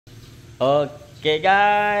Oke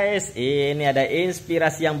guys, ini ada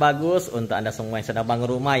inspirasi yang bagus untuk Anda semua yang sedang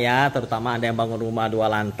bangun rumah ya. Terutama Anda yang bangun rumah 2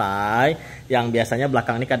 lantai, yang biasanya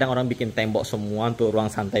belakang ini kadang orang bikin tembok semua untuk ruang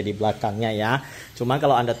santai di belakangnya ya. Cuma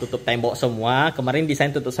kalau Anda tutup tembok semua, kemarin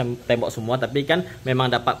desain tutup tembok semua, tapi kan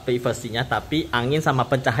memang dapat privasinya, tapi angin sama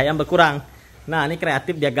pencahayaan berkurang. Nah ini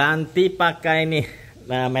kreatif, dia ganti pakai nih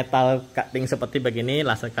metal cutting seperti begini,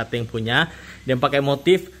 laser cutting punya. Dia pakai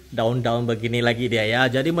motif daun-daun begini lagi dia ya.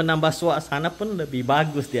 Jadi menambah suasana pun lebih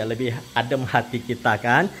bagus, dia lebih adem hati kita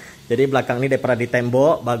kan. Jadi belakang ini daripada di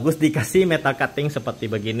tembok, bagus dikasih metal cutting seperti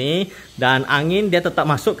begini. Dan angin dia tetap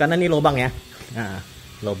masuk karena ini lubang ya. Nah,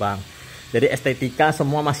 lubang. Jadi estetika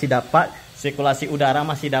semua masih dapat, sirkulasi udara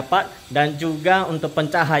masih dapat, dan juga untuk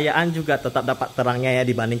pencahayaan juga tetap dapat terangnya ya,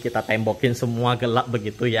 dibanding kita tembokin semua gelap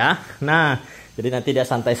begitu ya. Nah, jadi nanti dia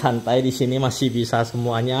santai-santai di sini masih bisa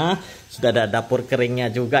semuanya. Sudah ada dapur keringnya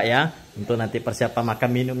juga ya, untuk nanti persiapan makan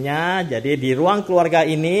minumnya. Jadi di ruang keluarga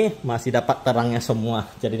ini masih dapat terangnya semua.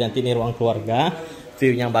 Jadi nanti ini ruang keluarga,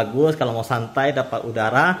 view-nya bagus. Kalau mau santai dapat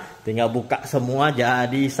udara, tinggal buka semua.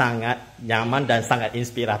 Jadi sangat nyaman dan sangat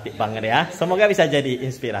inspiratif banget ya. Semoga bisa jadi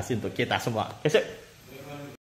inspirasi untuk kita semua. Oke,